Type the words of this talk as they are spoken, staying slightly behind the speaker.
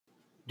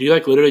Do you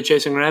like literally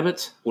chasing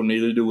rabbits? Well,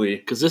 neither do we.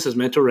 Because this is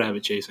mental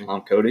rabbit chasing. I'm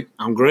Cody.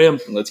 I'm Graham.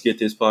 And let's get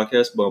this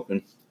podcast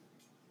bumping.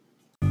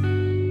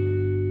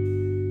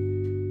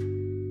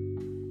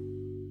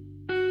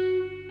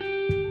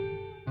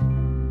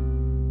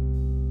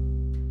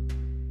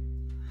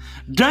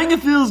 Dang,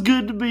 it feels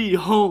good to be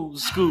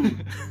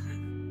homeschooled.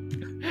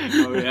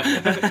 Oh,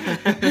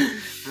 yeah.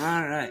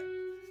 All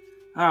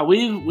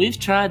right. We've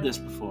tried this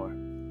before.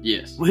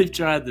 Yes. We've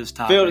tried this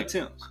topic. Failed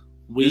attempts.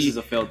 This is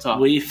a failed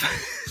topic.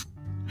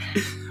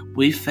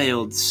 We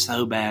failed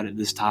so bad at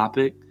this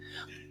topic,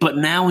 but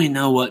now we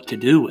know what to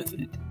do with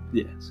it.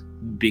 Yes.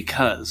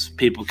 Because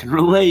people can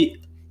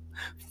relate.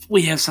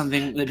 We have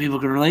something that people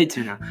can relate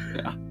to now.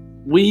 Yeah.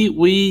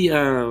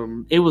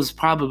 It was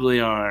probably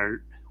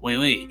our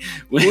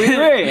it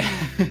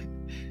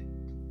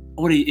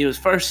was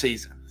first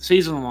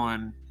season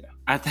 1. Yeah.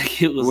 I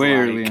think it was way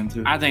early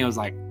into. I think it was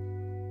like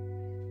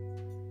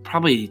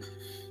probably,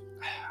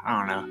 I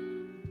don't know.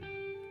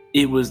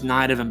 It was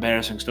Night of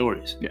Embarrassing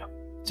Stories. Yeah.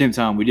 Same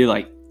time, we did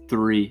like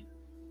 3.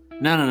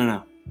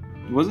 No.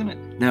 Wasn't it?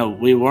 No,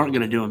 we weren't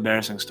going to do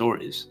embarrassing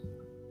stories.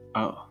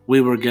 Oh. We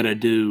were going to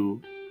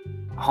do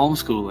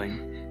homeschooling,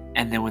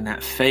 and then when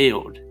that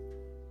failed,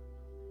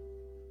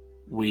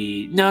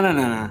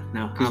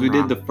 No. Because we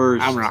did the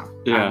first. I'm wrong.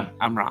 Yeah.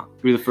 I'm wrong.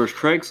 We did the first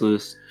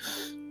Craigslist.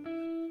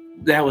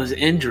 That was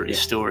Injury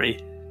Story.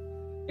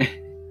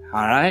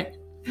 All right?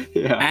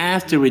 Yeah.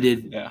 After we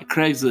did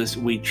Craigslist,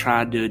 we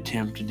tried to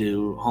attempt to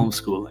do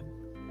homeschooling.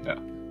 Yeah.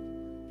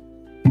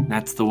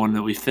 That's the one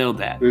that we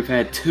failed at. We've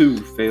had 2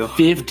 fail.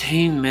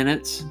 15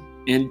 minutes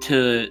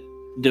into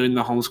doing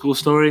the homeschool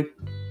story,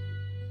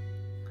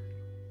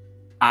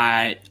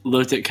 I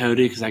looked at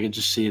Cody because I could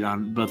just see it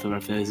on both of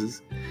our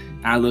faces.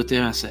 And I looked at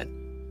him and I said,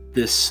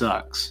 "This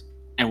sucks."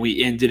 And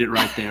we ended it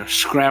right there.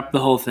 Scrapped the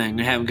whole thing.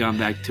 We haven't gone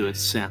back to it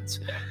since.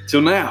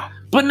 Till now.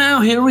 But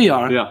now here we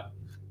are. Yeah.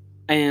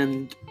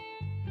 And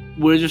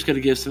we're just going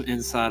to give some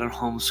insight on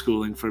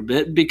homeschooling for a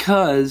bit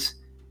because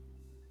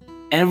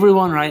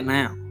everyone right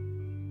now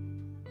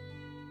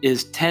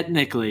is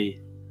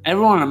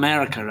everyone in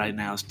America right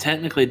now is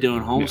technically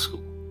doing homeschool.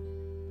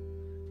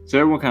 Yeah. So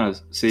everyone kind of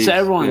sees. So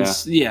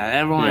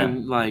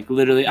everyone like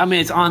literally, I mean,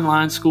 it's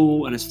online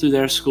school and it's through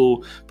their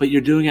school, but you're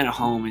doing it at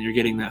home and you're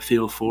getting that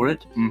feel for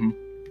it. Mm-hmm.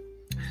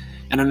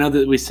 And I know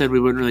that we said we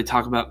wouldn't really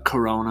talk about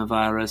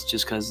coronavirus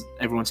just because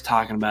everyone's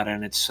talking about it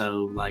and it's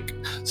so like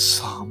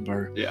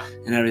somber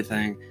and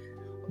everything.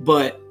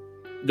 But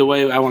the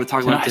way I want to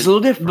talk about it is a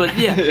little different. But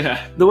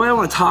the way I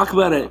want to talk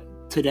about it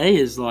today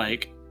is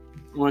like,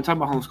 I want to talk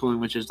about homeschooling,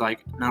 which is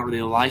like not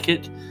really like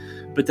it,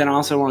 but then I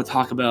also want to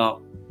talk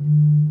about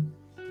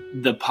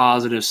the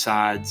positive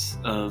sides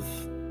of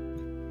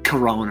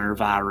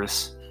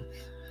coronavirus.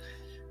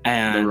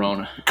 And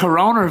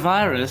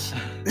coronavirus,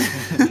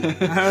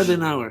 I hardly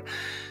know her.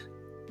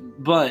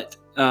 But,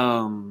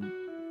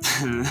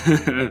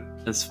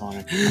 that's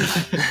funny.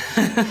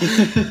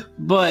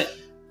 But,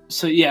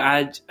 so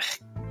yeah,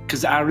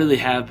 because I really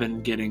have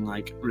been getting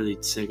like really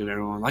sick of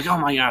everyone. Like, oh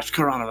my gosh,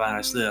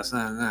 coronavirus, this,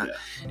 and that. Yeah.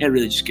 It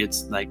really just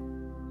gets like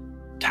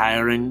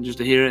tiring just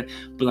to hear it.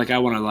 But like, I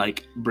want to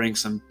like bring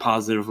some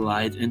positive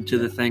light into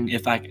the thing.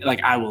 If I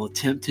will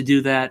attempt to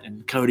do that,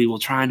 and Cody will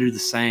try and do the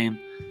same.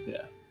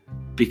 Yeah.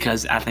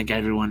 Because I think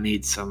everyone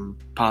needs some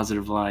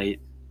positive light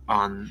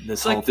on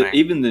this whole thing.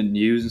 Even the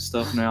news and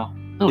stuff now.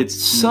 Oh, it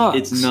sucks.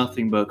 It's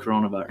nothing but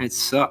coronavirus. It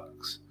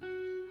sucks.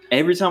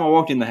 Every time I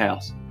walk in the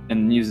house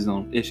and the news is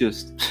on, it's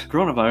just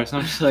coronavirus.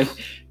 I'm just like,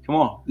 come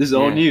on, this is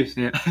all news.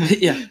 Yeah.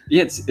 Yeah,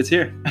 it's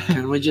here.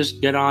 Can we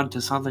just get on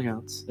to something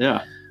else?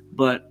 Yeah.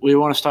 But we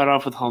want to start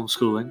off with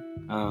homeschooling.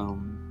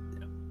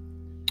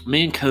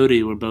 Me and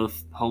Cody were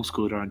both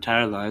homeschooled our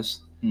entire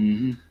lives.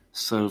 Mm-hmm.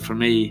 So for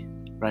me,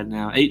 right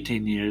now,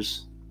 18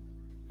 years,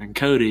 and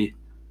Cody,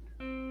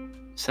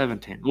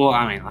 17. Well,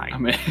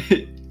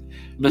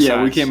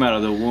 yeah, we came out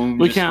of the womb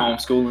just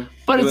homeschooling.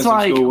 But it's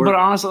like, but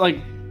honestly, like,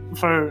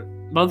 for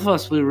both of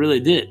us, we really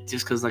did,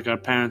 just because, like, our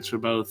parents were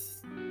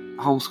both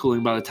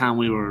homeschooling by the time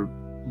we were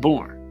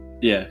born.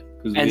 Yeah,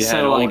 because we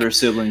had older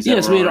siblings.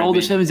 Yes, we had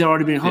older siblings that were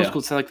already being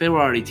homeschooled, so, like, they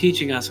were already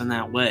teaching us in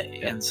that way.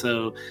 Yeah. And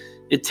so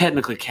it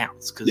technically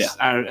counts, because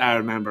I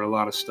remember a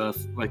lot of stuff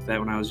like that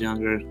when I was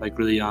younger, like,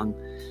 really young,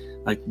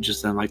 like,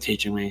 just them, like,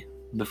 teaching me.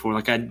 Before,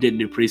 like, I didn't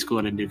do preschool,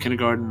 I didn't do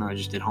kindergarten, I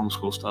just did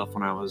homeschool stuff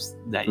when I was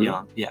that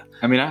young. Yeah.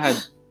 I mean, I had,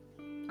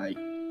 like,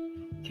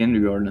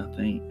 kindergarten, I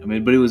think. I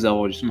mean, but it was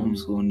all just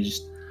homeschooling,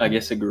 just, I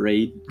guess, a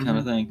grade kind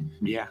of thing.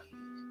 Yeah.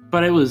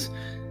 But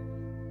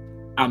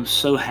I'm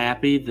so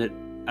happy that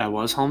I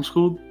was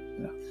homeschooled.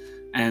 Yeah.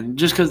 And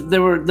just because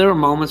there were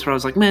moments where I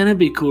was like, man, it'd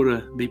be cool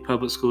to be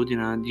public schooled, you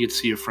know, and you get to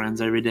see your friends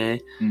every day.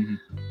 Mm-hmm.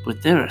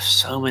 But there are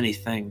so many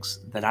things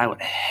that I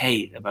would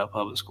hate about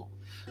public school.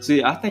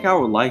 See, I think I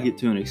would like it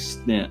to an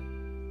extent.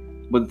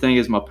 But the thing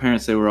is, my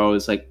parents, they were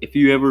always like, if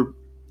you ever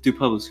do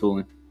public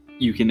schooling,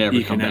 you can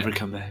never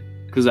come back.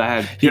 Because I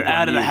had you're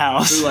out of the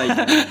house.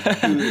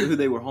 Who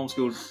they were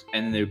homeschooled,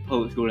 and then they were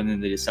public schooled, and then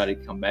they decided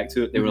to come back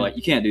to it. They were like,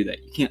 you can't do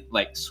that. You can't,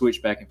 like,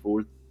 switch back and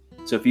forth.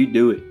 So if you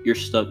do it, you're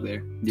stuck there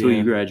until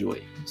you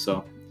graduate.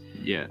 So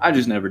Yeah. I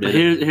just never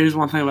did. Here's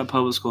one thing about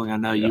public schooling I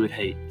know you would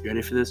hate. You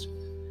ready for this?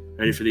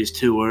 Ready for these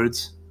 2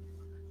 words?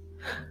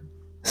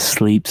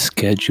 Sleep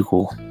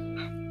schedule.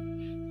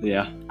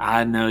 Yeah.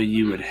 I know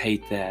you would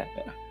hate that.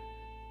 Yeah.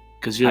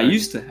 Because I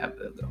used to have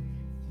that, though.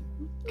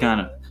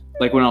 Kind of.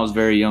 Like when I was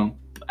very young.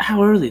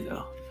 How early,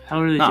 though?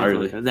 How early? Not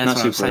early. That's not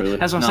what I'm saying. Early.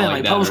 That's what I'm saying.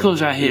 Like public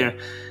schools right here,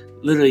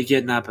 literally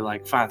getting up at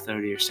like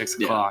 5:30 or 6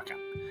 o'clock.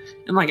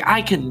 And like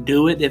I can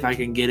do it if I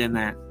can get in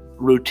that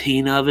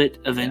routine of it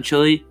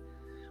eventually. Yeah.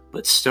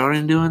 But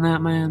starting doing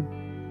that,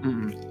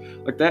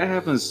 man, like that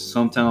happens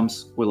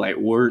sometimes with like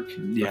work,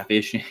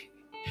 fishing.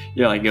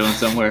 Yeah, like going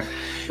somewhere.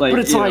 Like, but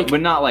it's like,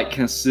 but not like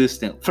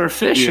consistent. For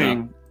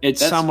fishing,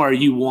 it's somewhere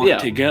you want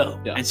to go,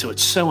 and so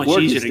it's so much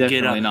easier to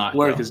get up.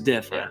 Work is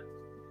different,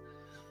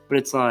 but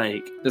it's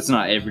like that's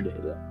not every day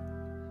though.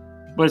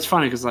 But it's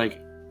funny because like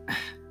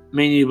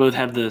me and you both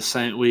have the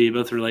same. We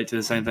both relate to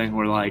the same thing.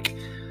 Where like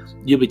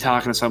you'll be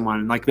talking to someone,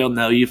 and like they'll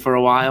know you for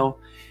a while.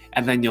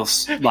 And then you'll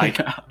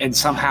like, and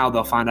somehow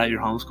they'll find out you're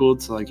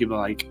homeschooled. So like you'll be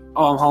like,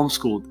 "Oh, I'm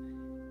homeschooled,"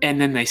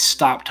 and then they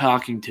stop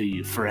talking to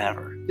you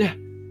forever. Yeah,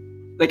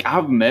 like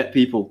I've met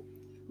people,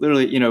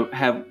 literally,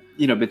 have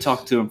been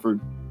talking to them for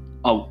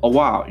a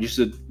while. Just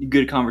a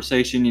good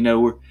conversation.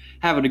 We're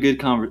having a good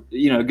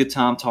a good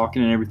time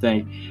talking and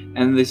everything.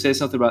 And they say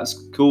something about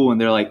school, and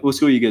they're like, "What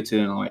school you go to?"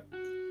 And I'm like,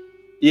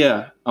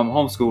 "Yeah, I'm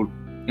homeschooled."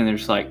 And they're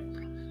just like,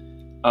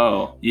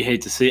 "Oh, you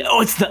hate to see it."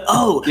 Oh, it's the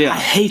O. Yeah, I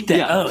hate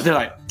that O. They're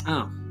like,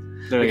 "Oh."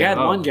 Like I had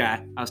one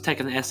guy, I was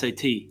taking the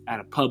SAT at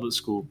a public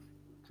school.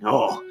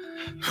 Oh,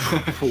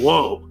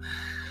 whoa.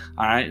 All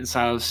right. And so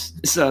I was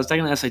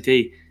taking the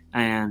SAT,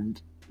 and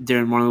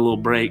during one of the little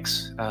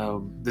breaks,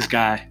 this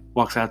guy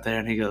walks out there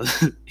and he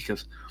goes,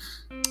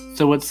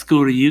 "So what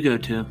school do you go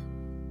to?"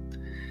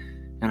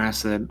 And I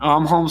said, "Oh,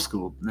 I'm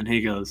homeschooled." And he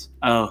goes,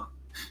 "Oh,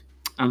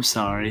 I'm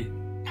sorry."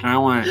 And I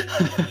went,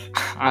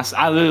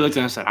 I literally looked at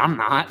him and said, "I'm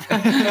not."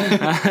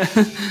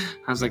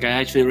 I was like, "I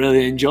actually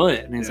really enjoy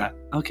it." And he's like,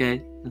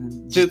 "Okay."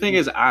 So the thing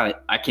is, I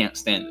can't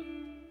stand it.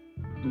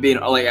 Being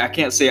like, I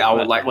can't say I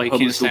would like. Wait,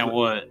 can't stand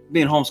what?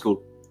 Being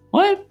homeschooled.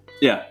 What?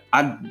 Yeah,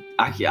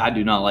 I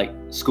do not like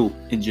school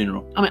in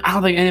general. I mean, I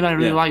don't think anybody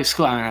really likes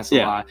school. I mean, that's a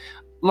lie. A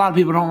lot of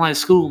people don't like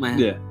school, man.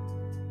 Yeah.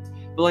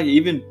 But like,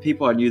 even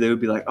people I knew, they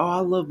would be like, "Oh, I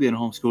love being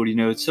homeschooled.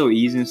 It's so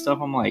easy and stuff."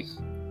 I'm like,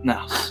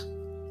 no,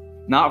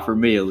 not for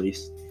me at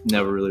least.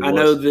 Never really was. I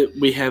know that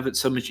we have it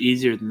so much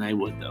easier than they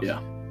would, though. Yeah.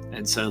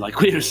 And so, like,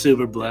 we are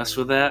super blessed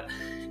with that.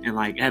 And,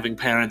 like, having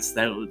parents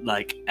that would,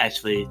 like,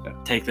 actually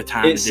take the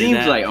time to do that. It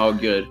seems like all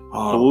good.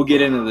 But we'll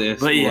get into this.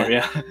 But,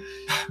 yeah.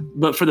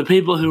 But for the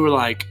people who were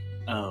like,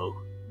 "Oh,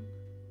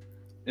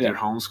 you're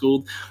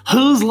homeschooled?"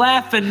 Who's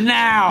laughing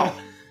now?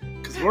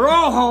 Because we're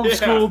all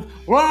homeschooled. Yeah.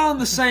 We're all in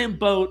the same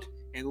boat.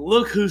 And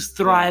look who's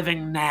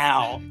thriving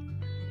now.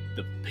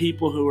 The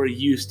people who are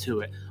used to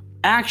it.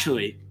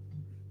 Actually,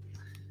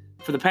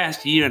 for the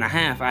past year and a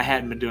half, I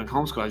hadn't been doing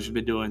homeschool. I've just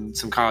been doing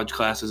some college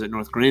classes at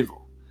North Greenville.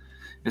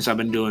 And so I've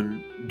been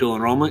doing dual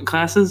enrollment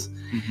classes.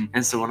 Mm-hmm.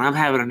 And so when I'm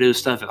having to do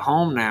stuff at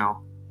home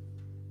now,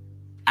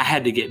 I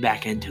had to get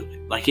back into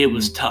it. Like, it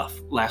was tough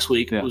last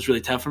week. Yeah. It was really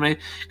tough for me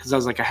because I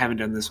was like, I haven't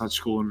done this much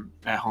school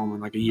at home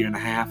in like a year and a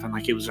half. And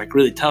like, it was like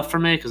really tough for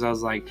me because I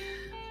was like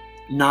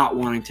not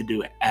wanting to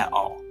do it at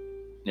all.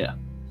 Yeah.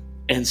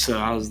 And so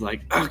I was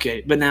like,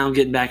 okay. But now I'm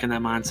getting back in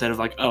that mindset of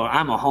like, oh,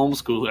 I'm a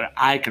homeschooler.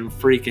 I can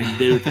freaking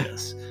do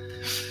this.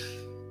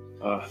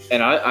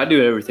 And I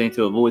do everything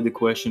to avoid the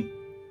question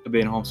of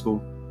being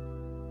homeschooled.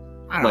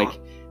 I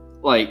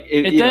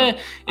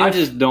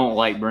just don't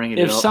like bringing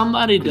it up. If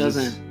somebody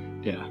doesn't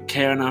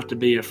care enough to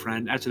be your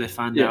friend after they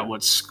find out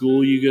what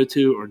school you go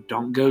to or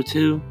don't go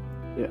to,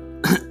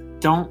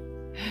 don't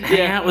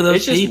hang out with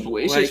those people.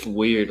 It's just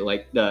weird,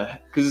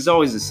 because it's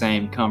always the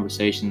same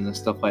conversations and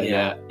stuff like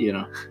that,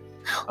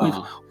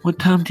 What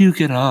time do you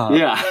get up?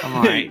 Yeah.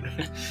 I'm like,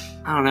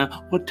 I don't know.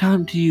 What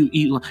time do you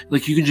eat?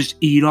 Like, you can just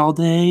eat all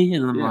day?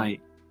 And I'm like,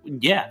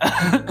 yeah.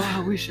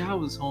 I wish I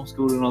was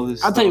homeschooled and all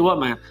this I'll tell you what,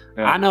 man.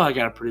 Yeah. I know I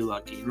got pretty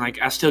lucky. And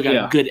like, I still got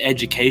a good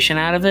education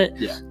out of it.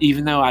 Yeah.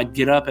 Even though I'd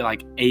get up at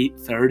like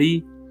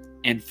 8:30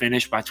 and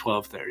finish by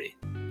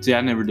 12:30. See,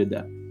 I never did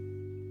that.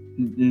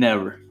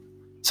 Never.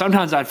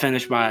 Sometimes I'd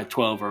finish by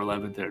 12 or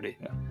 11:30.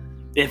 Yeah.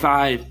 If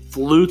I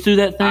flew through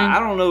that thing, I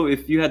don't know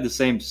if you had the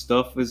same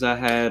stuff as I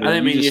had. Or I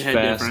think you just had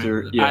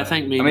faster. Yeah. I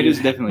think it was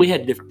definitely we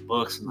had different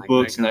books and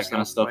that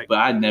kind of stuff. But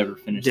I never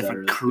finished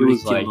different that.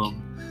 Curriculum, it was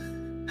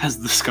as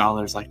the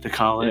scholars like to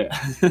call it.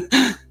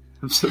 Yeah.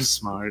 I'm so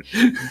smart.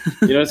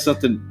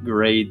 Something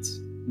grades.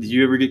 Did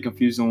you ever get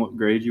confused on what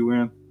grade you were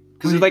in?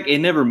 Because it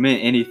never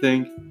meant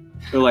anything.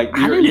 Or like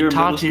I need to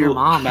talk to your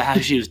mom about how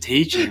she was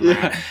teaching.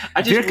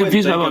 If you're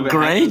confused about what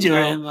grade you're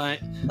in, I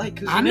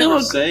knew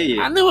what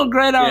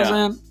grade I was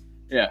in.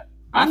 Yeah.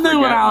 I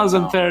knew when I was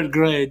in third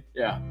grade.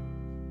 Yeah.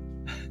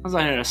 I was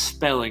like a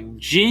spelling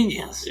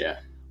genius. Yeah.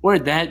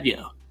 Where'd that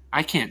go?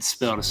 I can't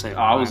spell to save.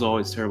 I was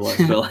always terrible at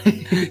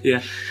spelling.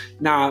 Yeah.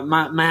 No,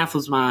 my math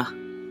was my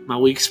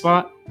weak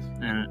spot.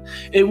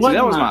 It wasn't.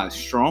 That was my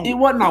strong. It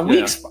wasn't my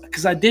weak spot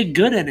because I did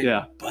good in it.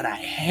 Yeah. But I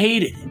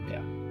hated it.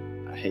 Yeah.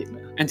 hate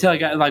math. Until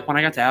when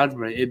I got to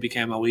algebra, it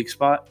became my weak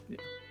spot. Yeah.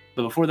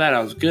 But before that,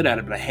 I was good at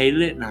it, but I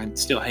hated it, and I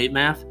still hate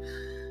math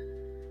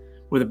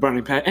with a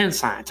burning passion. And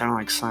science. I don't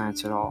like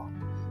science at all.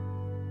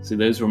 See,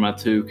 those were my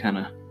two kind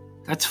of...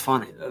 That's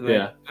funny.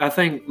 Yeah. I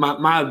think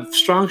my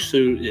strong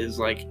suit is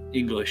like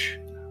English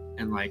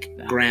and like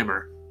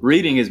grammar.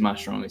 Reading is my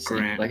strongest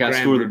suit. I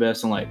score the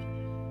best on like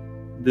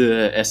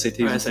the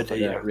SATs and stuff like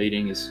that. Yeah.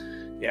 Reading is...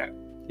 Yeah.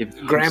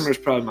 Grammar is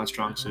probably my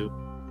strong suit.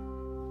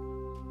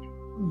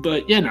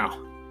 But,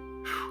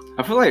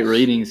 I feel like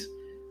reading's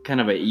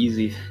kind of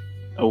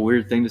a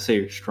weird thing to say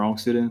your strong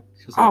suit in.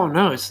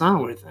 No, it's not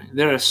a weird thing.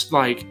 There's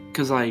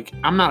because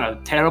I'm not a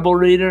terrible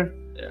reader.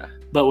 Yeah.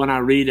 But when I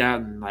read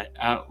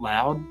out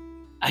loud,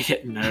 I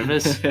get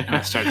nervous and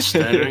I start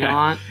stuttering a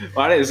lot.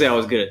 Well, I didn't say I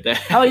was good at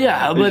that. Oh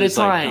yeah, but it's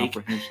like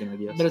comprehension, I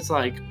guess. But it's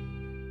like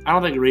I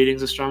don't think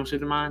reading's a strong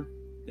suit of mine.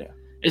 Yeah.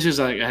 It's just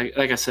like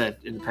I said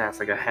in the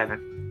past,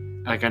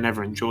 I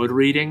never enjoyed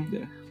reading.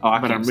 Yeah.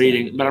 But I'm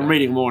reading. But I'm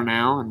reading more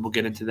now, and we'll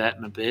get into that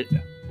in a bit. Yeah.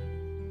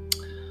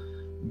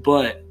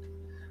 But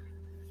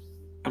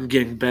I'm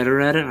getting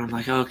better at it. And I'm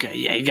like, okay,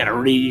 yeah, you gotta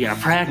read, you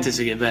gotta practice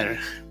to get better.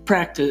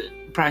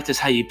 Practice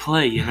how you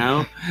play,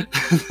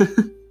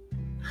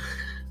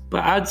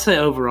 But I'd say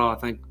overall, I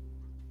think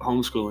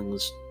homeschooling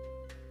was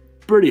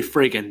pretty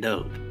freaking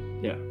dope.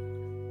 Yeah.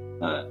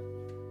 I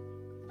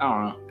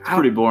don't know. It's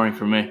pretty boring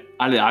for me.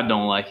 I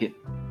don't like it.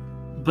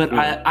 But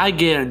I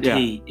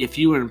guarantee if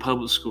you were in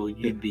public school,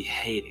 you'd be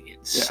hating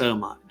it so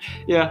much.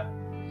 Yeah.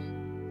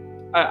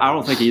 I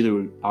don't think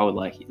I would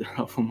like either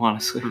of them,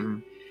 honestly. Mm-hmm.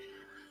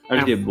 I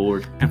just get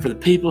bored. And for the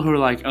people who are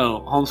like,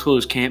 oh,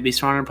 homeschoolers can't be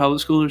smarter than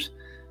public schoolers,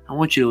 I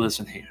want you to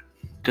listen here.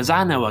 Because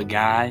I know a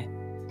guy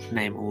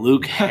named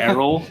Luke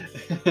Harrell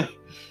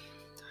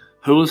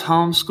who was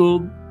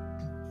homeschooled,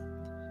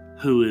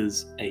 who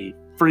is a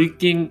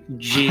freaking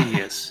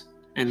genius.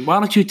 And why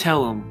don't you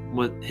tell him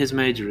what his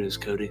major is,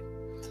 Cody?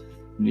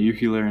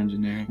 Nuclear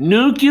engineering.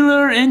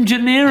 Nuclear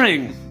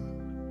engineering.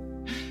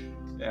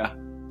 Yeah.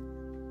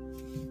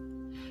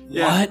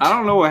 What? I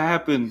don't know what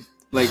happened.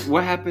 Like,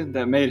 what happened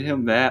that made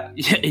him that?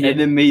 And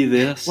then me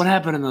this? What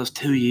happened in those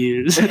 2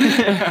 years?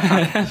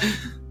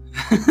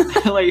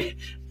 Like,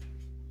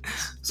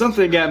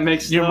 something got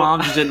mixed Your up.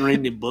 mom just didn't read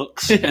any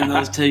books in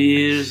those 2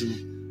 years.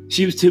 And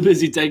she was too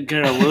busy taking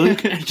care of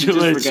Luke. And she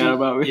just forgot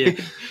about me.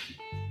 Yeah.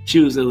 She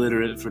was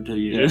illiterate for 2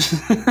 years.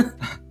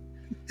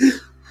 Yeah.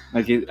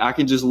 Like, I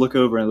can just look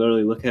over and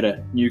literally look at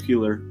a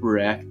nuclear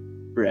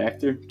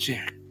reactor.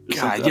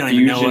 God, you don't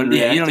even know what.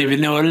 Yeah, you don't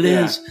even know what it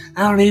is.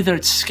 I don't either.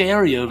 It's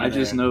scary over there. I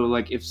just know,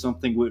 like, if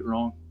something went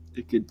wrong,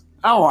 it could.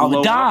 Oh, I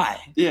would die.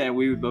 Yeah,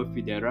 we would both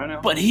be dead right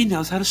now. But he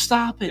knows how to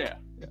stop it. Yeah.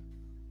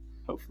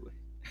 Hopefully.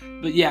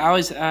 But yeah,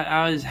 I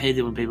always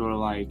hated when people are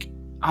like,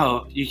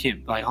 "Oh, you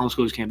can't like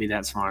homeschoolers can't be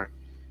that smart."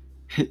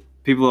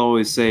 People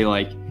always say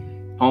like,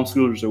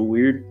 homeschoolers are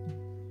weird.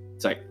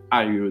 It's like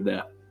I agree with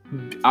that.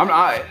 I'm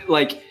not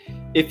like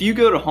if you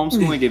go to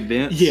homeschooling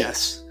events.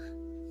 Yes.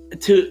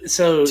 There's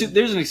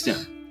an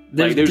extent.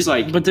 But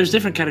there's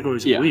different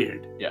categories of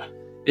weird. Yeah.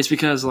 It's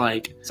because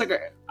like it's like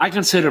I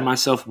consider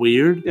myself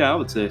weird. Yeah, I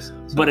would say so.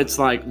 But it's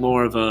like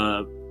more of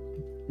a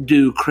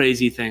do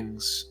crazy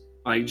things,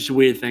 like just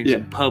weird things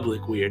in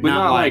public weird. But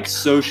not like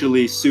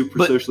socially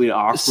awkward. Socially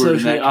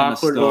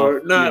awkward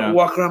or not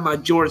walk around my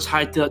Jordans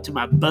hiked up to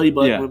my belly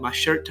button with my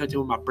shirt tucked in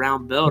with my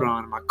brown belt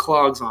on and my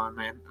clogs on,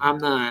 man. I'm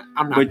not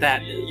but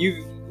that.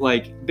 You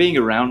like being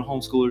around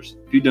homeschoolers,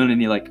 have you done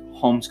any like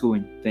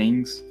homeschooling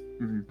things?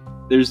 Mm-hmm.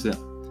 There's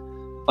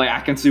like I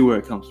can see where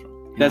it comes from.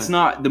 Yeah. That's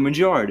not the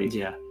majority.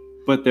 Yeah.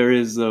 But there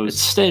is those.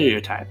 It's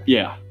stereotyping.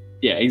 Yeah.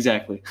 Yeah,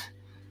 exactly.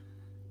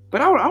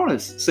 But I want to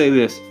say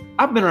this.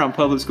 I've been around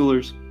public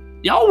schoolers.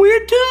 Y'all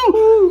weird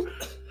too.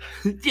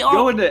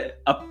 Going to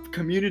a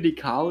community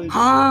college.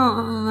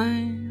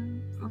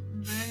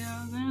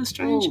 They're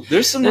strange. Oh,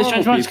 there's some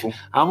normal people.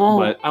 I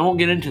won't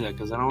get into that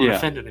because I don't want to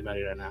offend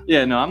anybody right now.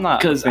 Yeah, no, I'm not.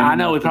 Because I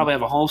know we probably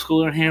have a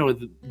homeschooler in here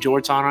with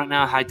jorts on right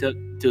now, hiked up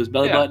to his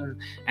belly button,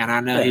 and I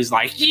know he's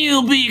like,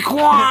 "You be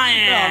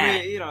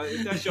quiet." No, I mean,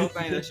 if that's your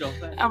thing, that's your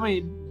thing. I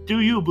mean, do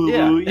you, boo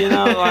boo? You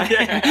know, like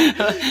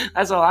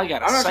that's all I got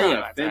to say. I'm not trying to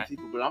about offend that.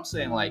 people, but I'm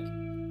saying like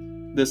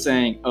the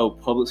saying, "Oh,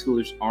 public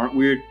schoolers aren't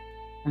weird,"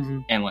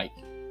 and like,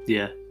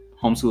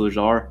 homeschoolers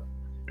are.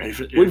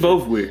 We're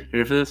both weird.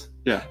 Ready for this?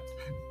 Yeah.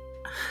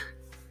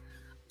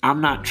 I'm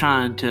not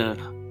trying to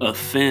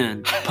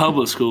offend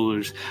public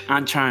schoolers.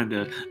 I'm trying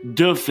to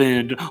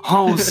defend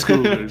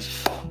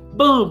homeschoolers.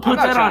 Boom! Put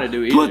that on a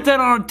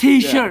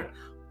t-shirt. Yeah.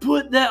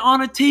 Put that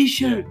on a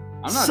t-shirt. Yeah.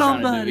 I'm not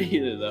trying to do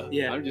either, though.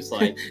 Yeah. I'm just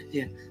like,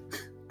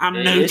 I'm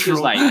neutral. It's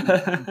just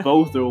like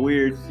both are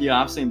weird. Yeah,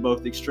 I've seen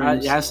both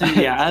extremes. I've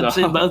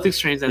seen both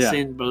extremes. I've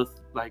seen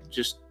both like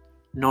just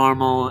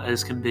normal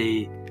as can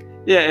be.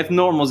 Yeah, if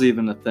normal's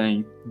even a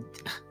thing,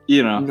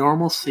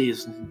 normalcy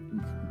is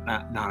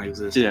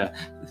non-existent. Yeah,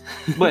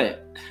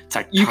 but it's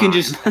like you can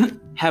just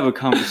have a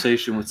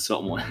conversation with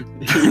someone.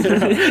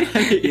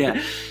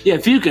 Yeah.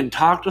 If you can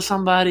talk to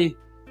somebody,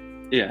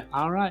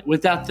 all right,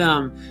 without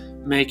them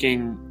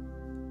making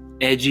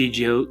edgy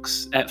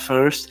jokes at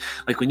first.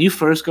 Like when you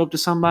first go up to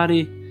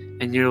somebody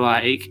and you're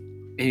like,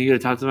 and you're gonna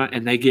talk to them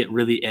and they get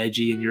really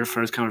edgy in your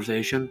first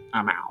conversation,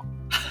 I'm out.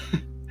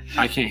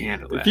 I can't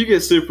handle that. If you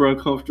get super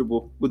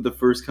uncomfortable with the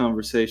first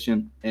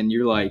conversation and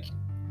you're like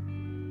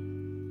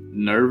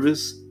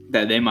nervous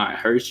that they might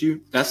hurt you,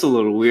 that's a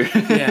little weird.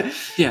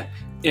 Yeah.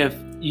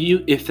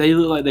 If they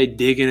look like they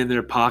digging in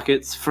their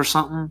pockets for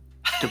something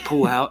to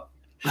pull out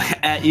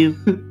at you,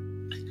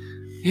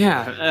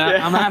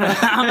 I'm out of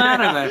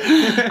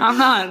there. I'm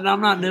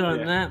not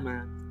doing that,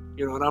 man.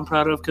 You know what I'm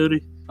proud of,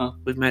 Cody? Huh?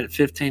 We've made it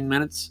 15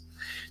 minutes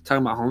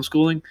talking about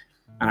homeschooling,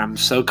 and I'm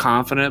so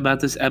confident about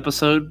this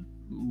episode.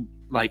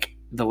 Like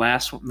the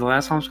last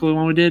homeschooling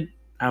one we did,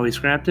 how we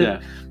scrapped it.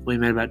 Yeah. We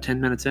made about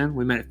 10 minutes in.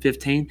 We made it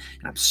 15,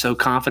 and I'm so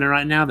confident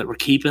right now that we're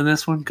keeping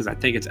this one because I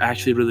think it's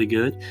actually really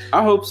good.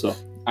 I hope so.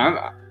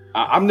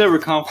 I'm never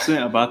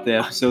confident about the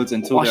episodes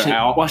until they're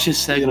out. Watch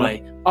this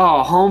segue.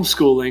 Oh,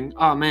 homeschooling.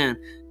 Oh, man.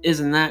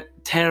 Isn't that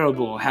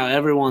terrible how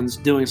everyone's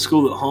doing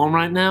school at home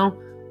right now?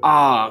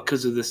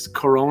 Because of this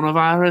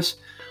coronavirus.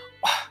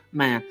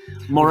 Man,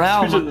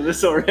 morale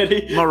this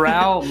already.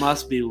 Morale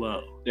must be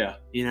low. Yeah.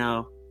 You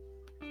know?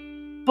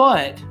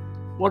 But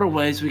what are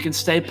ways we can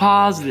stay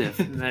positive?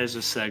 And there's a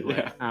segue.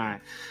 Yeah. All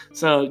right.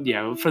 So,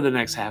 for the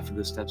next half of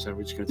this episode,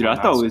 we're just going to talk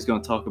I thought we was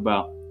going to talk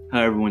about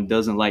how everyone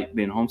doesn't like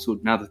being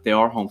homeschooled now that they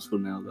are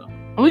homeschooled now, though.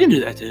 Oh, we can do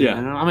that, too. Yeah.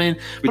 You know? I mean,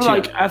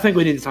 I think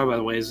we need to talk about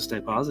the ways to stay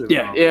positive.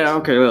 Yeah. Yeah.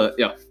 Okay. Well,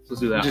 yeah.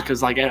 Let's do that. Just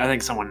because, I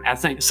think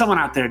someone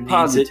out there needs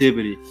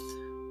positivity.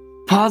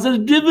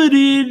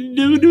 Positivity.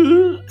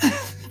 Doo-doo.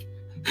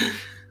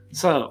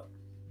 So,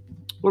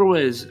 what are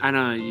ways? I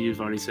know you've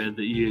already said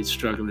that you're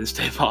struggling to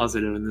stay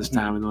positive in this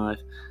time in life,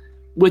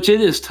 which it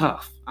is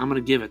tough. I'm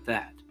going to give it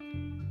that.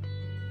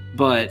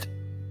 But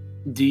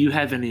do you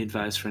have any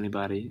advice for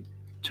anybody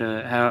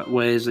to how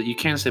ways that you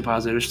can stay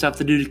positive or stuff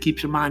to do to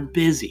keep your mind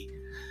busy?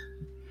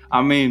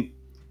 I mean,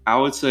 I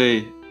would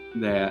say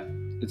that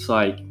it's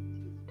like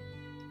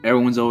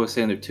everyone's always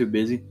saying they're too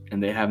busy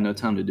and they have no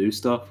time to do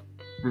stuff.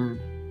 Mm.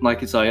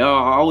 Like it's like, oh,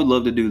 I would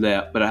love to do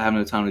that, but I have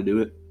no time to do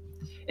it.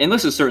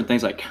 Unless there's certain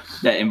things like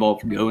that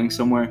involve going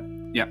somewhere.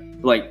 Yeah.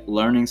 Like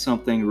learning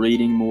something,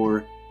 reading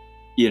more,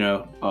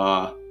 anything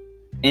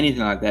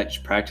like that,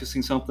 just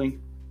practicing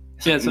something.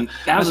 Yeah, so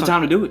now's the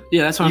time to do it.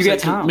 Yeah, that's what I'm saying.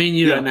 Time. Me and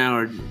you right now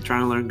are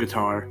trying to learn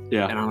guitar.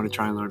 Yeah. And I'm going to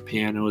try and learn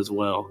piano as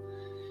well.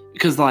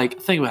 Because,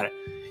 think about it.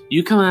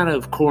 You come out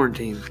of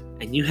quarantine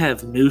and you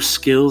have new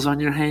skills on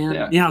your hand.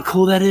 Yeah. You know how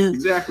cool that is?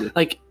 Exactly.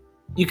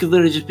 You could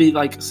literally just be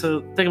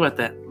so think about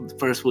that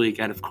first week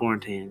out of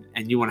quarantine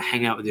and you want to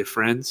hang out with your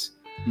friends.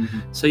 Mm-hmm.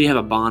 So you have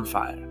a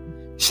bonfire.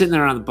 You're sitting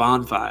there around the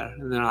bonfire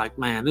and they're like,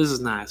 man, this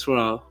is nice. We're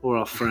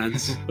all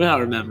friends. We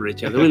all remember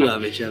each other. We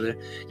love each other.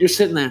 You're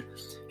sitting there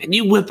and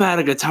you whip out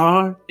a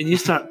guitar and you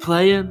start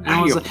playing.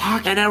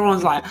 And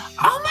everyone's like,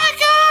 oh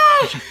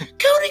my gosh,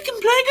 Cody can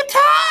play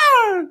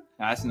guitar.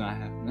 That's not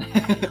happening.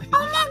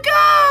 Oh my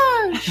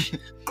gosh,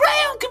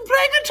 Graham can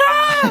play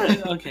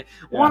guitar. Okay,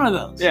 yeah. One of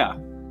those. Yeah.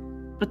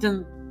 But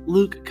then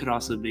Luke could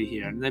also be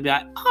here, and they'd be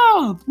like,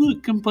 "Oh,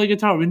 Luke can play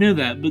guitar. We knew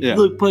that, but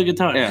Luke play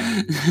guitar."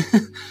 Yeah.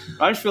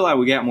 I just feel like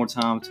we got more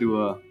time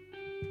to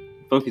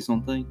focus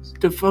on things.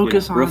 To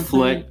focus on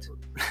reflect.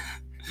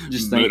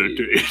 Just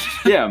meditate.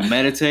 Yeah,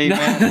 meditate,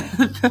 man.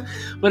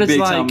 But it's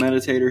big time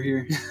meditator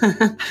here.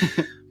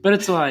 But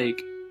it's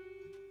like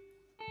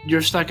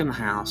you're stuck in the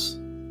house,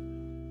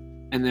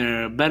 and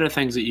there are better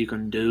things that you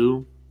can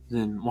do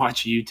than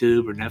watch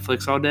YouTube or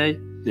Netflix all day.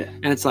 Yeah.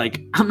 And it's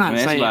like I'm not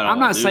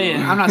saying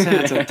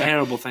that's a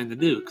terrible thing to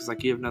do because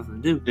you have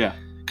nothing to do. Yeah.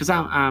 Because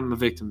I'm a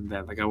victim of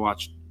that. I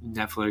watch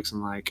Netflix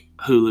and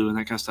Hulu and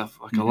that kind of stuff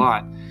a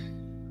lot.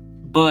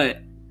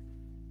 But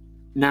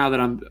now that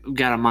I've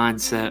got a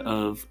mindset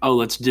of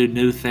let's do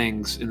new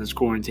things in this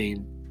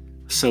quarantine,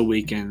 so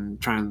we can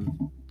try and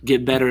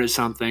get better at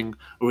something,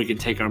 or we can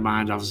take our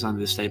mind off of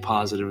something to stay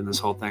positive in this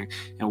whole thing.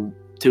 And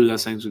two of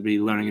those things would be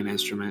learning an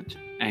instrument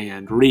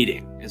and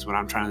reading is what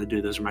I'm trying to do.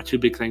 Those are my two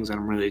big things that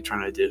I'm really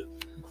trying to do.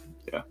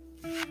 Yeah.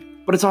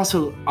 But it's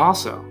also I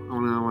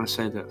want to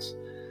say this.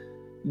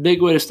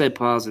 Big way to stay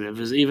positive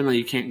is even though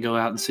you can't go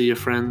out and see your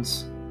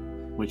friends,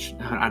 which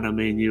I know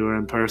me and you are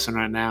in person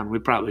right now, and we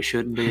probably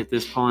shouldn't be at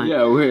this point.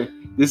 Yeah,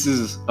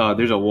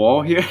 there's a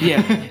wall here.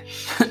 Yeah.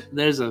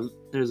 There's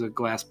a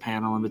glass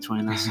panel in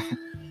between us.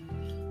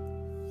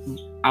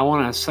 I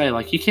want to say,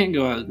 you can't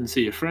go out and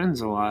see your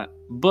friends a lot,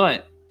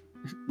 but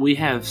we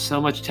have so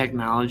much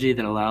technology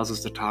that allows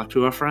us to talk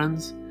to our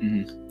friends.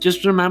 Mm-hmm.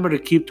 Just remember to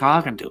keep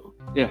talking to them.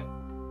 Yeah.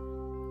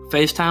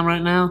 FaceTime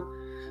right now,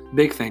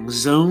 big thing.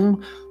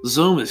 Zoom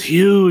is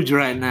huge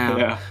right now.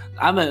 Yeah.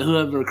 I bet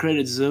whoever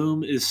created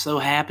Zoom is so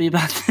happy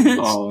about this.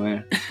 Oh,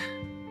 man.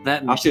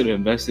 I should have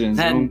invested in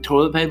Zoom. And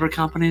toilet paper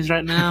companies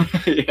right now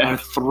are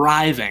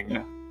thriving.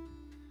 Yeah.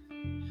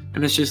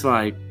 And it's just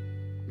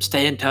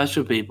stay in touch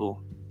with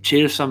people.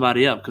 Cheer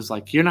somebody up because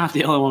you're not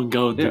the only one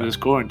going through this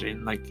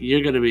quarantine.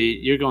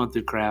 You're going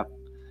through crap.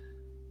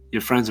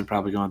 Your friends are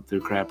probably going through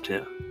crap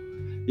too.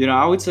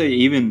 I would say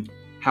even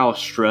how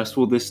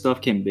stressful this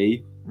stuff can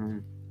be. Mm-hmm.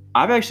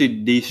 I've actually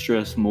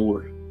de-stressed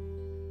more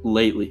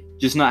lately.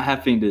 Just not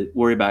having to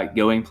worry about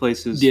going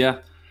places. Yeah.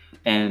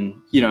 And,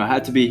 I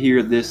had to be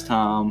here this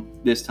time,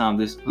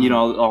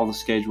 all the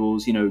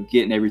schedules,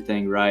 getting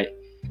everything right.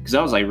 Because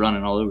I was like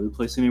running all over the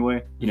place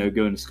anyway,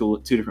 going to school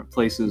at 2 different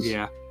places.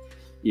 Yeah.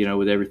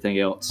 With everything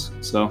else.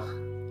 So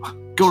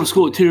going to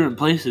school at 2 different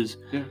places.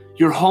 Yeah.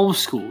 You're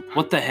homeschooled.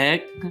 What the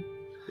heck?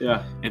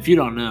 Yeah. If you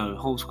don't know,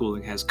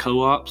 homeschooling has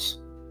co-ops,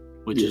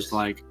 which is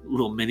like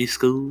little mini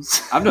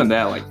schools. I've done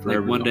that like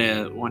forever.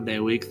 Like one day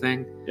a week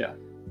thing. Yeah.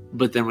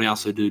 But then we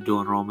also do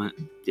dual enrollment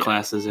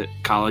classes at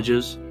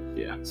colleges.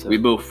 Yeah. So we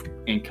both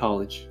in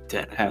college.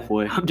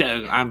 Halfway.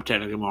 I'm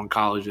technically more in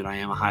college than I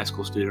am a high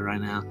school student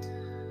right now.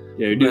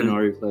 Yeah, you're doing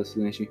RE classes,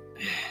 ain't you?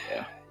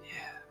 Yeah.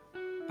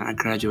 And I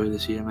graduated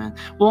this year, man.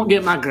 Won't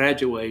get my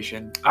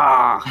graduation.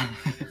 I'm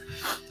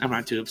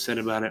not too upset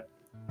about it.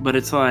 But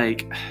it's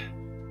like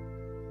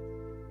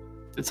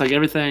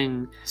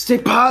everything. Stay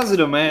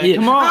positive, man. Yeah.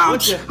 Come on.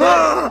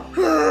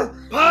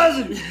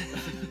 Positive.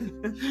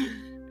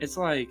 It's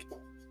like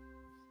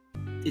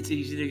it's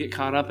easy to get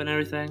caught up in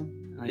everything.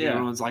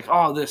 Everyone's like,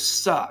 "Oh, this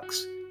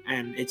sucks,"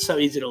 and it's so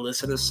easy to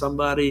listen to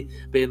somebody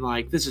being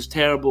like, "This is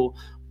terrible.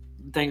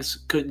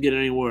 Things couldn't get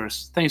any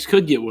worse. Things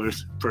could get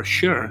worse for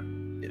sure."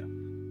 Yeah.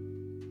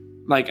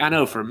 Like I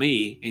know for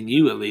me and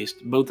you at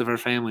least, both of our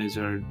families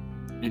are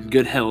in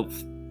good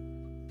health.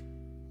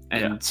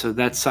 And so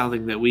that's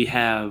something that we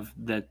have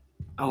that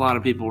a lot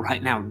of people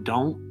right now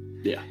don't.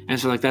 Yeah. And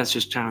so that's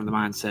just kind of the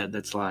mindset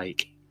that's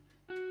like,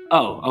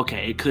 oh,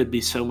 okay, it could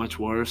be so much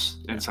worse.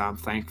 And so I'm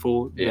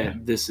thankful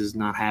that this is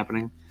not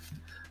happening.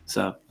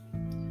 So.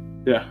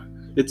 Yeah.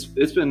 It's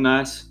been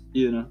nice,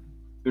 You're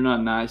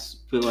not nice,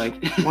 but like.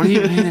 What do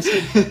you mean?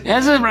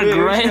 It's a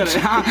great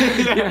time.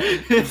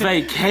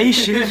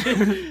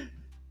 Vacation.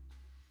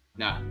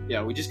 Nah.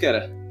 Yeah, we just got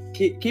to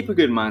keep a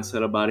good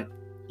mindset about it.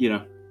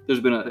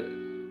 There's been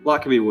a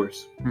lot could be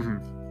worse.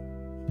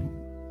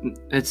 Mm-hmm.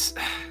 It's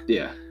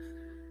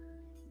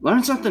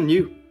learn something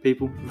new,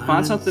 people.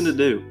 Find something to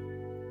do.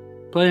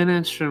 Play an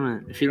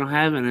instrument. If you don't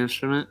have an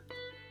instrument,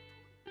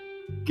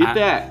 get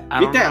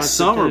that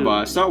summer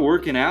by. Start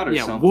working out or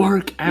something.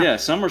 Work out. Yeah,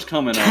 summer's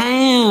coming up.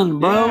 Tan,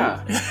 bro.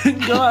 Yeah.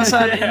 Go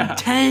outside and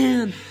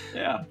tan.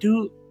 Yeah,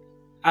 dude.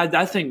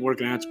 I think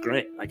working out's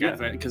great.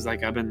 Because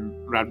I've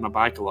been riding my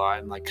bike a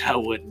lot, and I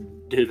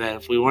wouldn't do that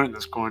if we weren't in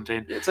this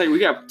quarantine. It's like we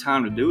got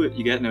time to do it.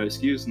 You got no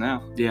excuse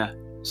now. Yeah.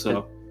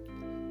 So,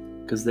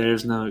 because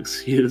there's no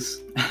excuse.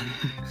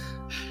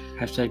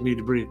 Hashtag need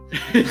to breathe.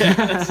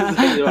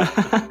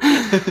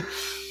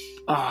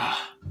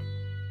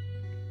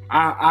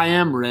 I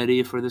am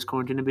ready for this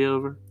quarantine to be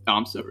over. Oh,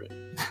 I'm so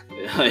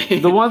ready.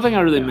 The one thing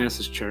I really miss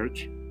is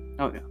church.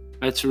 Oh yeah.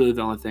 That's really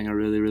the only thing I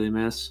really, really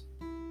miss.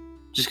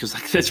 Just because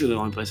that's really the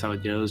only place I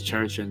would go is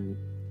church and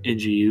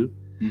NGU.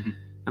 Mm-hmm.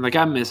 And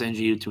I miss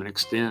NGU to an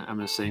extent. I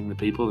miss seeing the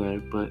people there,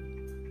 but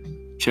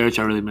church,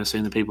 I really miss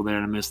seeing the people there,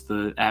 and I miss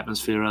the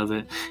atmosphere of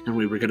it. And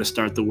we were going to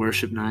start the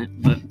worship night,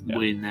 but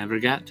we never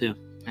got to.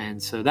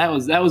 And so that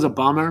was a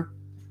bummer.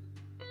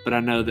 But I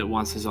know that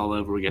once it's all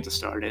over, we get to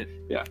start it.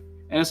 Yeah,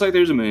 and it's like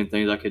there's a million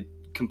things I could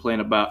complain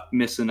about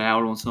missing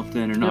out on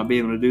something or not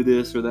being able to do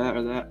this or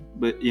that.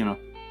 But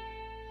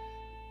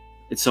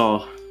it's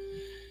all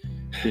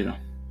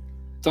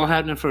It's all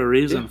happening for a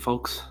reason,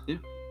 folks. Yeah.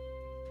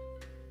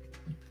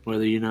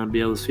 Whether you not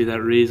be able to see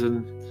that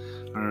reason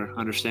or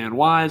understand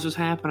why it's just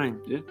happening.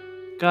 Yeah.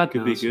 God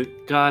could knows. Could be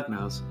good. God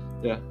knows.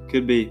 Yeah.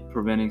 Could be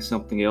preventing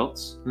something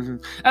else. Mm-hmm.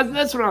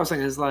 That's what I was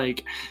saying. Is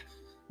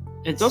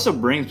it also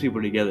brings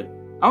people together.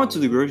 I went to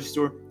the grocery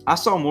store. I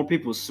saw more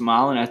people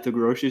smiling at the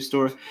grocery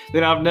store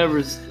than I've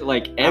never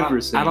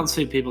ever seen. I don't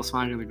see people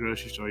smiling at the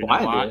grocery store.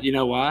 Why? You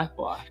know why?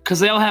 Why? Because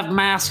they all have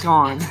masks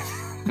on.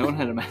 No one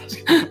had a mask.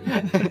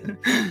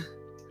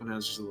 I know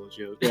it's just a little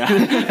joke.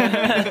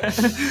 Yeah.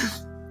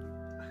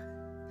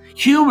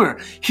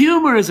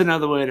 Humor is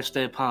another way to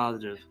stay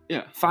positive.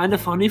 Yeah. Find a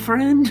funny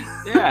friend.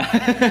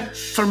 Yeah.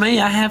 For me,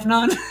 I have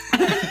none.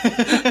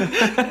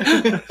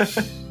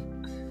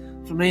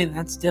 For me,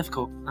 that's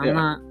difficult. I'm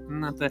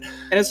not that.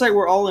 And it's like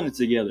we're all in it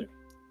together.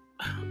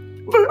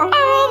 We're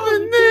all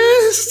in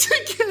this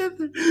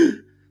together.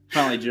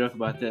 Finally joke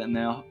about that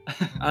now.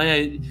 Oh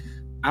yeah,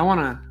 I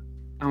wanna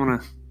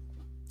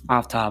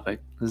off topic.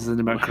 This isn't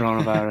about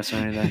coronavirus or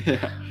anything.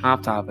 Yeah.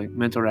 Off topic.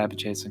 Mental rabbit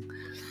chasing.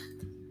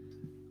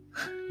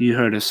 You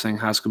heard us sing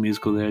High School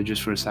Musical there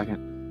just for a second.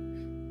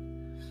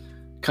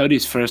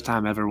 Cody's first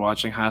time ever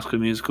watching High School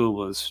Musical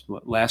was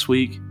what, last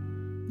week?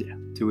 Yeah,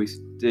 2 weeks.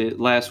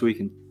 Last week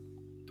and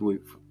the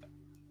week before.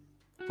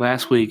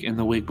 Last week and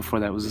the week before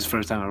that was his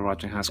first time ever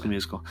watching High School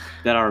Musical.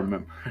 That I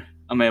remember.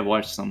 I may have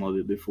watched some of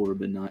it before,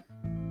 but not.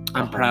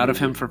 I'm proud of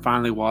him for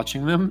finally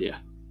watching them. Yeah.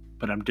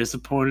 But I'm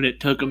disappointed it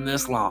took him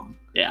this long.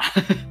 Yeah.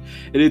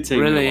 It did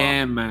take really me a while.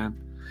 am, man.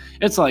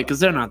 It's like,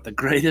 because they're not the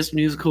greatest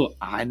musical.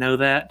 I know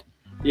that.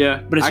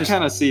 Yeah, but I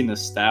kind of see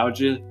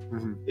nostalgia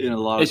in a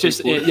lot of it's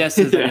just people. Yes,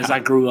 as I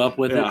grew up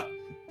with it.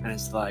 And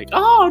it's like,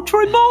 oh,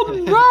 Troy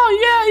Bolton, oh,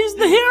 yeah, he's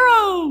the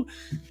hero.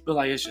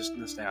 But, it's just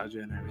nostalgia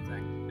and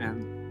everything.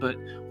 And but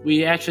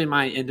we actually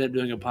might end up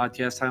doing a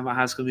podcast talking about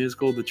High School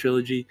Musical, the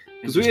trilogy.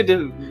 Because we had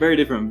very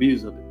different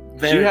views of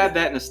it. You had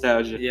that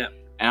nostalgia. Yeah.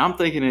 And I'm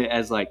thinking it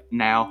as like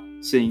now,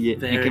 seeing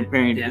it and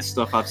comparing it to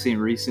stuff I've seen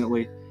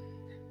recently.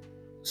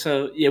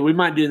 So, yeah, we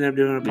might end up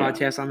doing a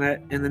podcast on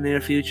that in the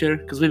near future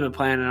because we've been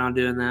planning on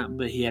doing that,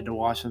 but he had to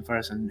watch them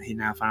first, and he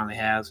now finally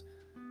has.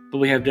 But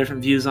we have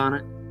different views on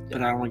it,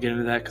 but I don't want to get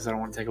into that because I don't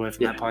want to take away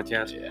from that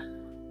podcast. Yeah.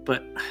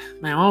 But,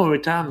 man, what were we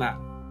talking about?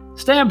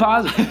 Staying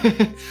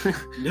positive.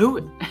 Do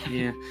it.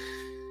 Yeah.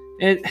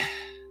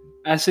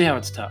 I see how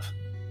it's tough.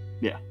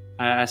 Yeah.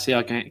 I see how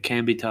it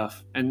can be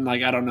tough. And,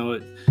 like, I don't know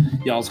what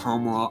y'all's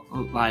home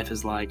life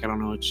is like. I don't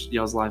know what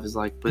y'all's life is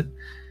like, but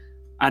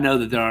I know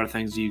that there are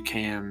things you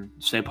can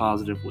stay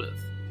positive with.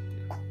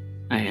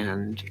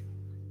 And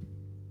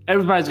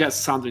everybody's got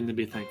something to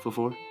be thankful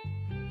for.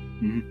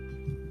 Mm-hmm.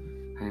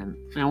 And,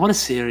 man, what a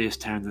serious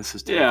turn this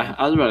is taking. Yeah,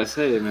 I was about to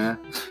say it, man.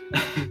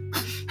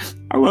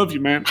 I love you,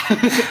 man.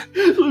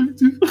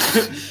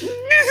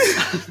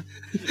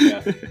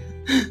 Yeah.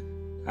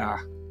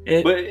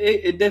 But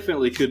it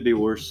definitely could be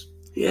worse.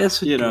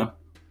 Yes, you know.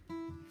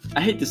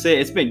 I hate to say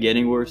it's been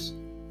getting worse,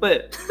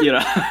 but you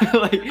know,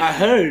 like I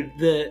heard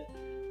that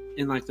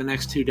in like the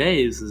next 2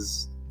 days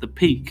is the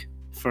peak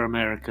for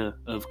America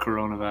of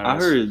coronavirus. I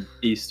heard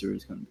Easter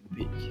is going to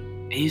be the peak.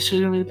 Easter's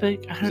going to be the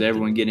peak? Is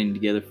everyone getting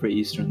together for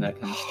Easter and that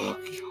kind of stuff?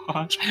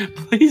 Gosh,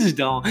 please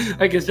don't.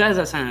 Like, as bad as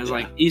that sounds,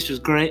 like, Easter's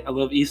great. I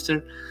love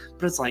Easter.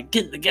 But it's like,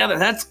 getting together,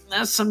 that's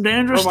some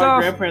dangerous stuff. My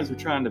grandparents were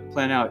trying to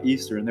plan out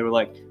Easter, and they were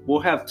like, we'll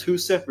have 2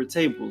 separate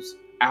tables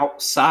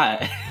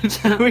outside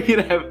so we can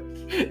have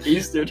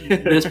Easter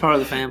dinner. This part of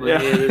the family. Yeah.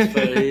 This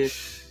part, yeah.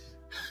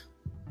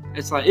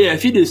 It's like, yeah,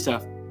 if you do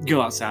stuff, go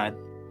outside.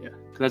 Yeah.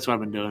 Because that's what I've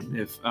been doing.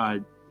 If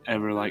I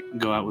ever, like,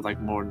 go out with, like,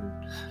 more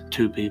than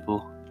 2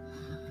 people.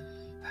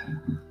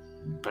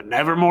 But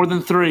never more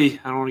than 3.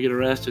 I don't want to get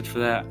arrested for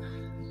that.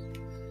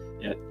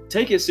 Yeah,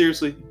 take it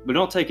seriously, but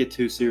don't take it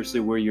too seriously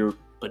where you're...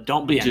 But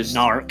don't be just a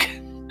narc.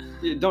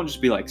 Don't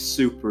just be like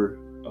super...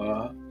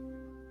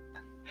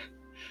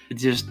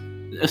 just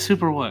a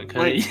super what,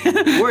 Cody?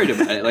 Like, worried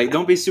about it. Like,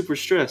 don't be super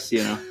stressed,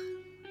 you know?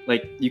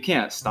 Like, you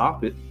can't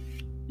stop it.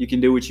 You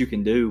can do what you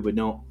can do, but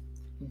don't...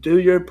 Do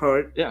your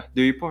part. Yeah,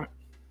 do your part.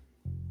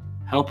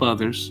 Help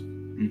others.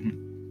 Mm-hmm.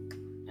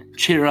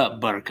 Cheer up,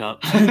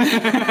 Buttercup.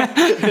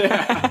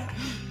 Yeah.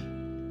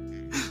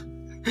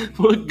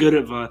 What good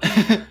advice.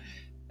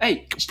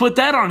 Hey, put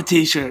that on a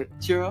t-shirt.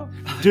 Cheer up.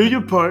 Do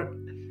your part.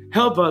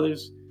 Help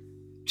others.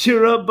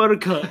 Cheer up,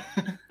 Buttercup.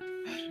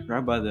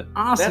 Right by the...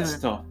 Awesome. That's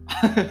tough.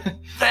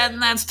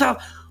 That's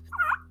tough.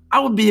 I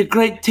would be a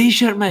great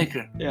t-shirt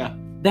maker. Yeah.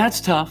 That's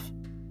tough.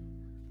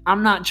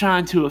 I'm not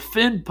trying to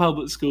offend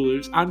public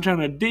schoolers. I'm trying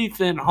to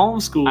defend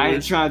homeschoolers. I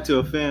ain't trying to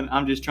offend.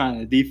 I'm just trying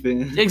to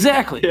defend.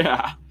 Exactly.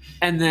 Yeah.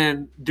 And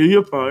then do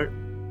your part.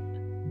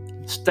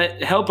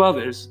 Help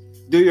others.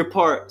 Do your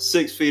part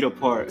 6 feet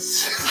apart.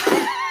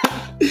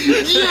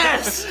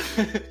 Yes!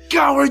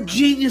 God, we're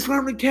genius.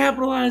 We're going to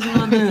capitalize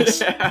on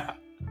this. Yeah.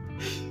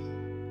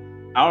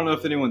 I don't know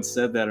if anyone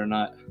said that or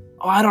not.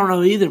 Oh, I don't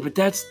know either, but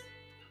that's...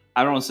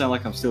 I don't sound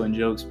like I'm stealing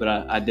jokes, but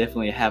I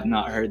definitely have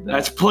not heard that.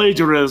 That's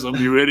plagiarism,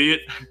 you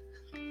idiot.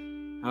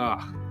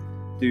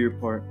 Do your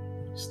part.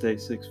 Stay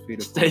 6 feet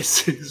apart. Stay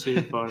 6 feet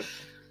apart.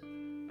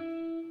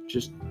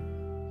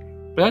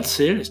 But that's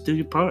serious. Do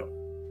your part.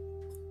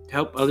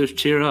 Help others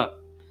cheer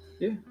up.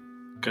 Yeah.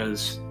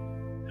 Because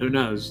who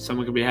knows?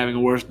 Someone could be having a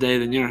worse day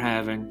than you're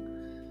having.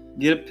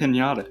 Get a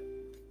piñata.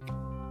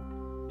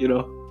 You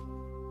know?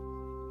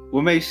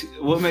 What makes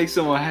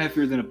someone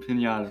happier than a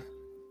piñata?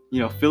 You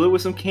know, fill it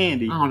with some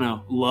candy. I don't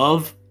know.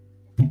 Love?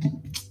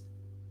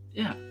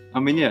 Yeah. I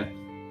mean, yeah.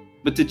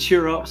 But to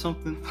cheer up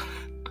something,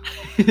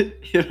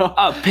 you know?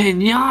 A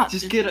piñata?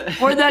 Just get a...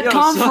 Where'd that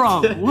come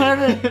from?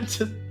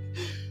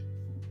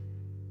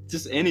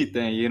 Just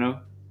anything, you know?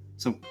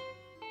 Some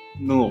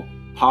little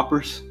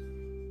poppers.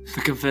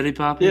 The confetti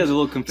poppers? Yeah, the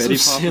little confetti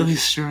poppers. Some silly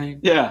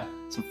string. Yeah.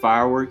 Some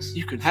fireworks.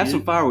 You could have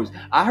some fireworks.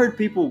 I heard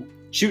people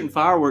shooting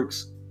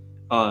fireworks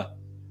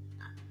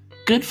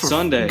good for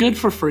Sunday. Good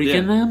for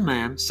freaking them,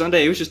 man.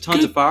 Sunday, it was just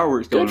tons of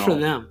fireworks going on. Good for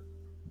them.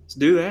 Let's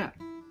do that.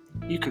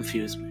 You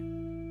confuse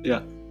me.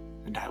 Yeah.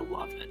 And I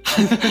love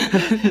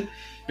it.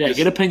 Yeah,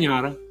 get a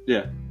piñata.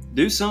 Yeah.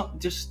 Do something.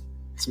 Just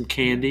some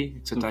candy.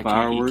 Except some I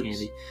fireworks. can't eat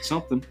candy.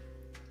 Something.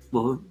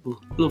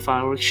 Little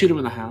fireworks. Shoot them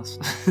in the house.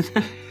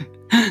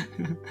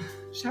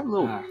 Just have a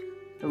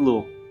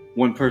little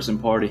one-person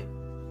party.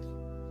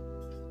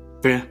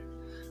 Yeah.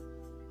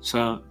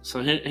 So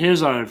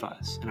here's our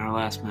advice in our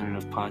last minute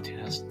of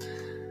podcast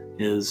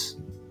is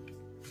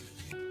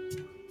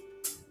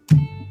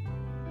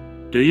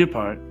do your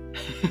part,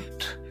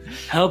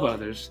 help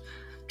others,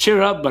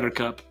 cheer up,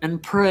 Buttercup,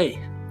 and pray.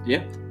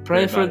 Yeah.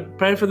 Pray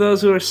for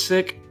those who are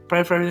sick.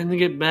 Pray for everything to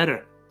get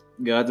better.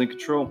 God's in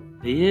control.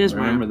 He is,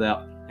 man. Remember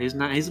that. He's a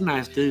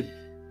nice dude.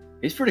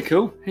 He's pretty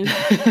cool.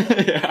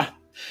 Yeah.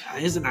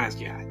 He's a nice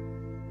guy.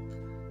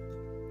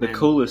 The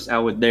coolest, I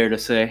would dare to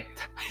say.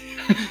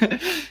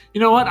 You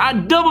know what? I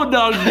double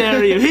dog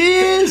dare you. He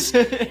is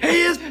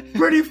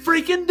pretty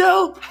freaking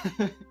dope.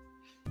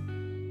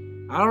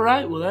 All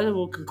right. Well, that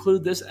will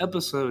conclude this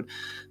episode.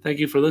 Thank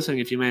you for listening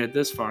if you made it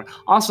this far.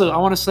 Also, I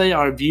want to say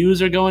our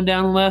views are going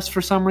down less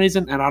for some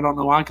reason, and I don't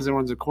know why because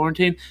everyone's in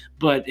quarantine.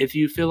 But if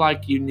you feel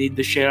like you need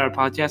to share our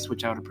podcast,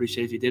 which I would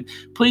appreciate if you did,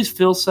 please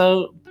feel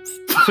so.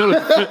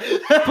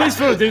 Please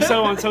do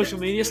so on social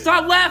media.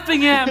 Stop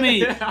laughing at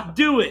me.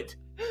 Do it.